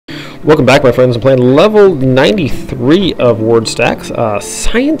Welcome back, my friends. I'm playing level 93 of Word Stacks,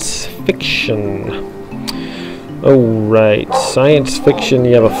 science fiction. Alright, science fiction,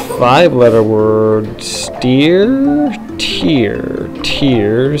 you have a 5-letter word. Steer, tear,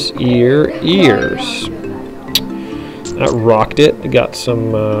 tears, ear, ears. That rocked it. I got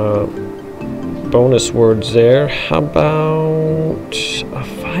some bonus words there. How about a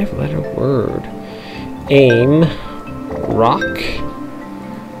 5-letter word? Aim, rock,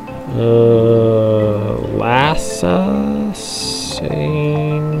 lassa,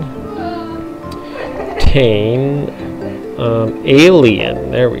 sane, tane,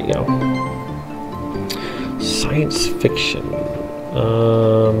 alien. There we go. Science fiction.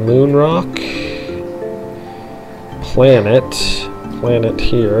 Moon rock, planet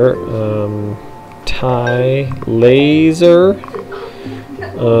here. Tie, laser,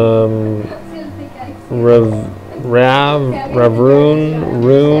 Ravroon,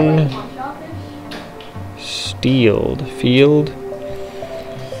 rune, steeled, field,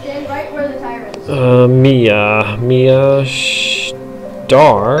 Mia,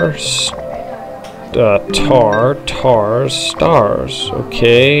 star, tars, stars.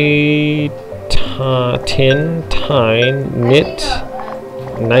 Okay, tin, tine, knit,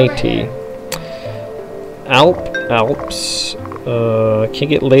 90. Alps. Can't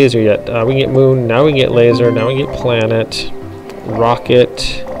get laser yet. We can get moon. Now we can get laser. Now we can get planet.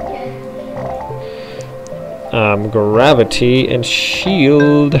 Rocket. Gravity and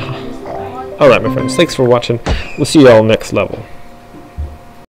shield. Alright, my friends. Thanks for watching. We'll see you all next level.